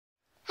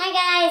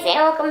and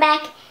welcome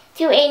back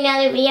to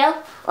another video,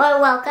 or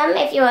welcome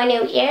if you are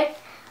new here.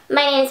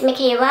 My name is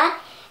Michaela,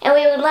 and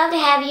we would love to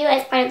have you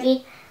as part of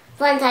the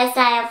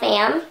FunsizedStyle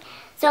fam.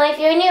 So if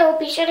you're new,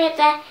 be sure to hit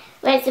that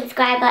red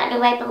subscribe button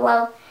right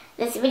below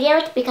this video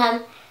to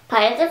become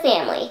part of the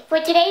family. For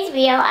today's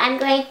video, I'm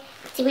going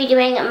to be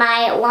doing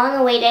my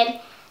long-awaited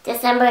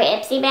December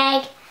ipsy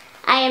bag.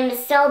 I am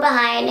so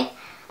behind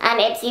on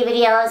ipsy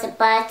videos,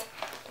 but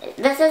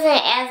this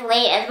isn't as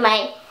late as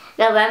my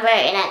November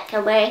and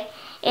October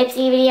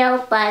ipsy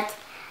video, but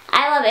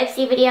I love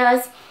ipsy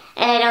videos,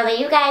 and I know that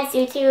you guys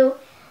do too,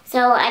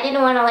 so I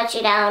didn't want to let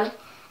you down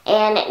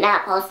and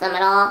not post them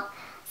at all.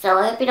 So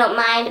I hope you don't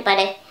mind, but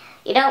if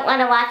you don't want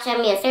to watch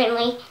them, you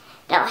certainly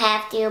don't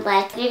have to, but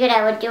I figured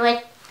I would do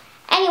it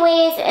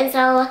anyways, and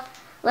so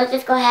let's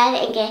just go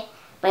ahead and get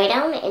right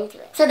down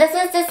into it. So this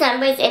is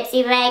December's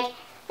ipsy bag,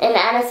 and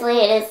honestly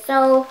it is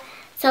so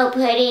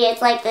pretty.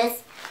 It's like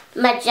this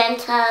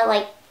magenta,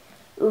 like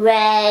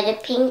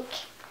red, pink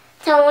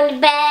toned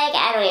bag.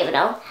 I don't even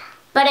know.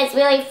 But it's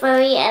really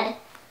furry and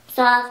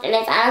soft, and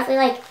it's honestly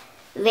like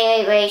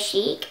very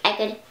chic. I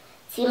could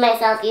see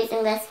myself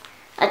using this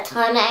a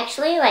ton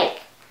actually. Like,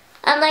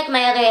 unlike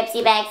my other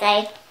ipsy bags,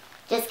 I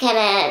just kind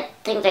of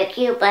think they're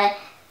cute but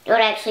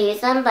don't actually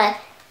use them. But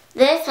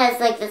this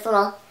has like this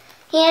little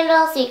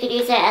handle, so you could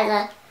use it as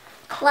a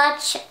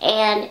clutch,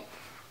 and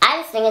I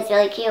just think it's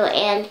really cute,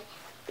 and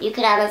you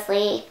could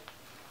honestly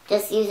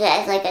just use it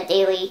as like a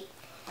daily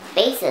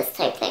basis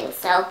type thing.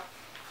 So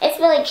it's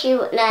really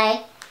cute and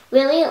I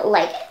really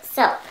like it.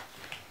 So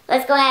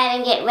let's go ahead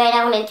and get right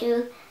on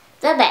into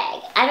the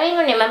bag. I don't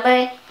even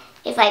remember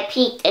if I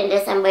peeked in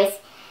December's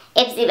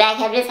ipsy bag.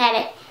 I've just had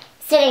it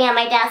sitting on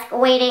my desk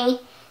waiting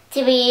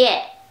to be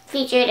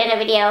featured in a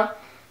video,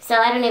 so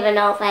I don't even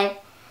know if I've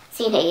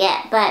seen it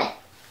yet, but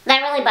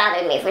that really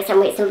bothered me for some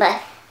reason. But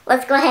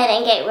let's go ahead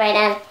and get right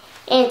on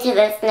into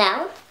this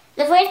now.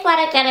 The first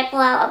product that I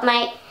pull out of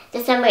my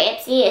December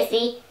ipsy is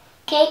the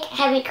Cake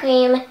Heavy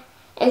Cream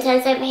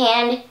Intensive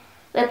Hand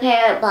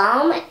Repair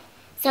Balm.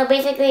 So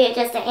basically it's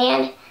just a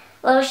hand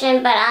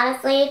lotion, but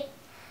honestly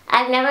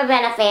I've never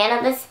been a fan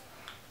of this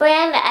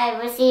brand.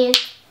 I've received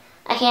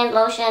a hand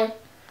lotion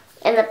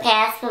in the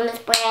past from this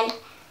brand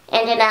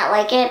and did not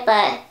like it,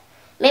 but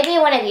maybe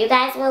one of you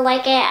guys will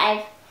like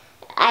it.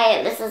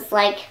 This is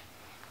like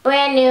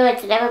brand new,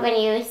 it's never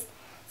been used,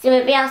 so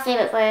maybe I'll save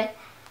it for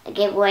a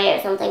giveaway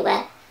or something,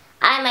 but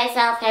I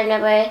myself have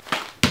never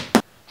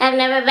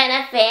been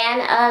a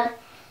fan of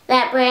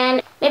that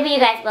brand. Maybe you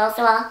guys will,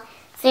 so I'll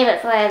save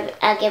it for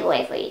a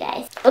giveaway for you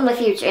guys in the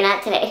future,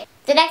 not today.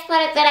 The next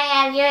product that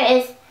I have here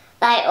is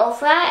by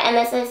Ofra, and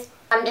this is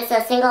just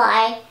a single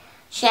eye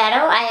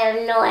shadow. I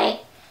have no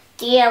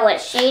idea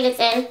what shade it's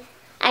in.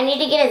 I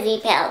need to get a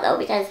Z palette though,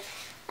 because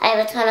I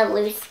have a ton of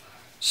loose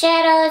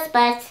shadows,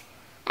 but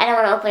I don't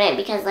want to open it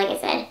because, like I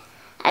said,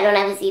 I don't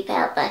have a Z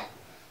palette. But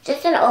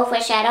just an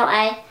Ofra shadow.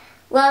 I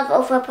love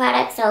Ofra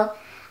products, so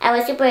I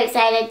was super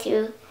excited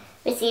to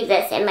receive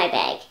this in my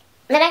bag.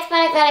 The next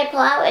product that I pull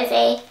out is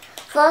a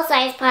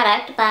full-size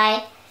product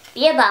by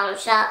P.O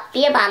Box,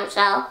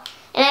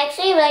 and I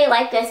actually really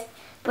like this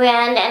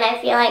brand, and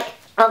I feel like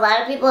a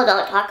lot of people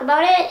don't talk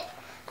about it.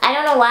 I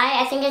don't know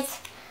why. I think it's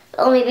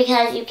only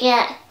because you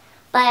can't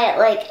buy it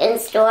like in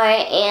store,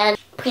 and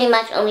pretty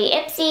much only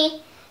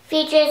ipsy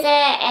features it,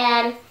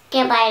 and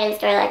can't buy it in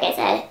store, like I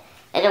said.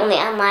 It's only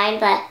online,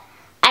 but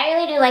I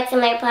really do like some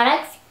of their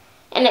products,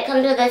 and it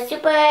comes with a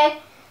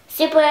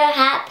super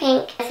hot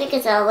pink, I think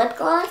it's a lip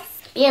gloss.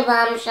 P.O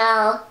Box,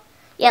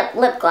 yep,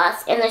 lip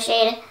gloss in the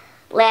shade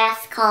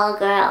Last Call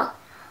Girl.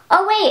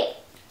 Oh wait,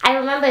 I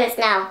remember this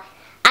now.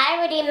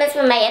 I redeemed this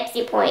for my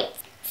ipsy points.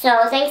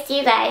 So thanks to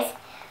you guys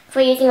for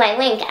using my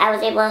link, I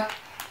was able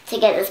to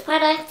get this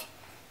product.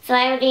 So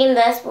I redeemed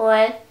this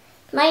for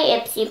my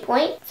ipsy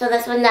point. So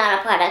this was not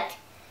a product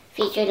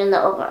featured in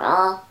the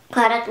overall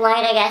product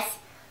line, I guess,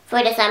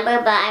 for December,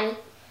 but I'm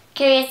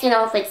curious to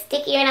know if it's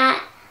sticky or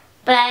not.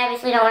 But I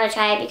obviously don't want to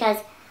try it because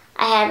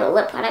I have a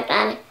lip product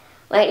on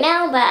right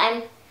now, but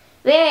I'm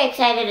very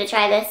excited to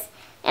try this,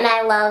 and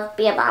I love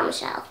P.O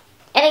Box. And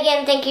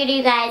again, thank you to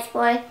you guys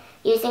for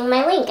using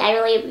my link. I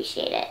really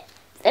appreciate it.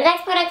 The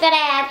next product that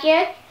I have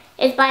here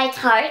is by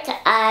Tarte.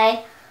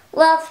 I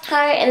love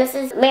Tarte, and this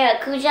is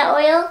maracuja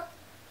oil.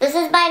 This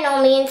is by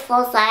no means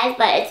full size,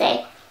 but it's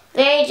a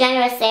very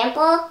generous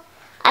sample.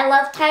 I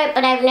love Tarte,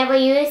 but I've never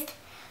used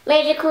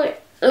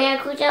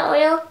maracuja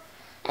oil.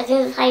 I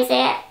think that's how you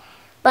say it.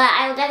 But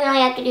I will definitely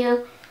have to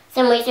do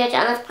some research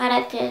on this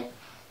product to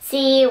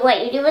see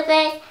what you do with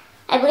it.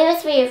 I believe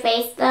it's for your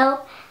face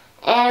though,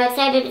 and I'm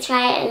excited to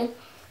try it and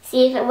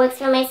see if it works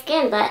for my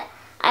skin, but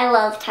I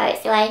love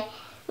Tarte, so I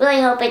really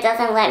hope it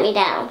doesn't let me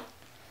down.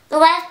 The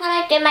last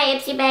product in my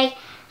ipsy bag,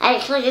 I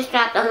actually just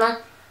dropped on the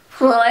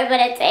floor, but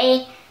it's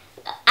a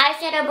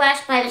eyeshadow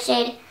brush by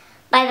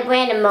the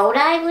brand Moda,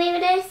 I believe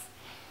it is.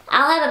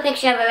 I'll have a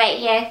picture of it right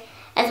here,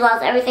 as well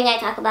as everything I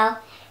talk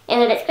about in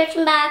the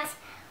description box.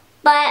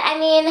 But I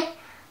mean,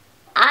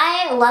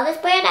 I love this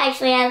brand. I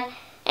actually have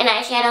an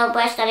eyeshadow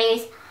brush that I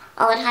use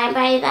all the time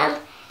by them,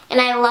 and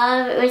I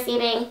love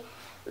receiving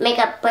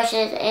makeup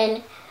brushes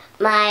in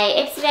my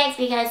ipsy bags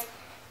because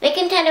they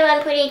can tend to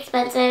run pretty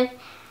expensive,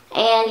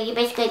 and you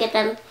basically get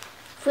them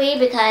free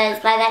because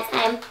by that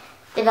time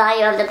the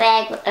value of the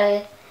bag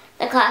or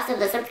the cost of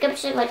the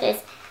subscription, which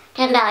is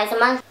 $10 a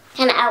month,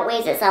 kind of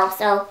outweighs itself.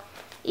 So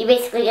you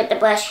basically get the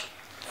brush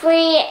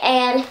free,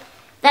 and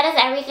that is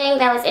everything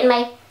that was in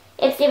my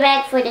ipsy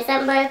bag for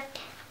December.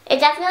 It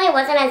definitely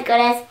wasn't as good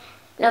as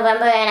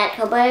November and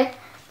October.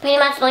 Pretty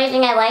much the only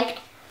thing I liked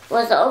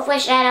was the Ofra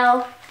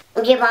Shadow,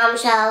 the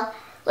Bombshell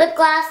lip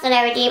gloss that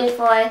I redeemed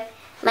for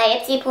my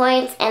ipsy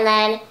points, and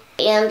then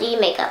the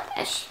makeup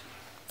brush.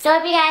 So I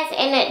hope you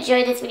guys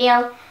enjoyed this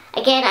video.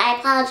 Again, I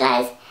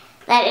apologize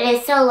that it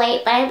is so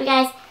late, but I hope you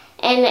guys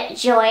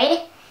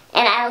enjoyed,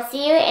 and I will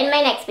see you in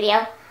my next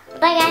video.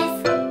 Bye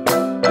guys!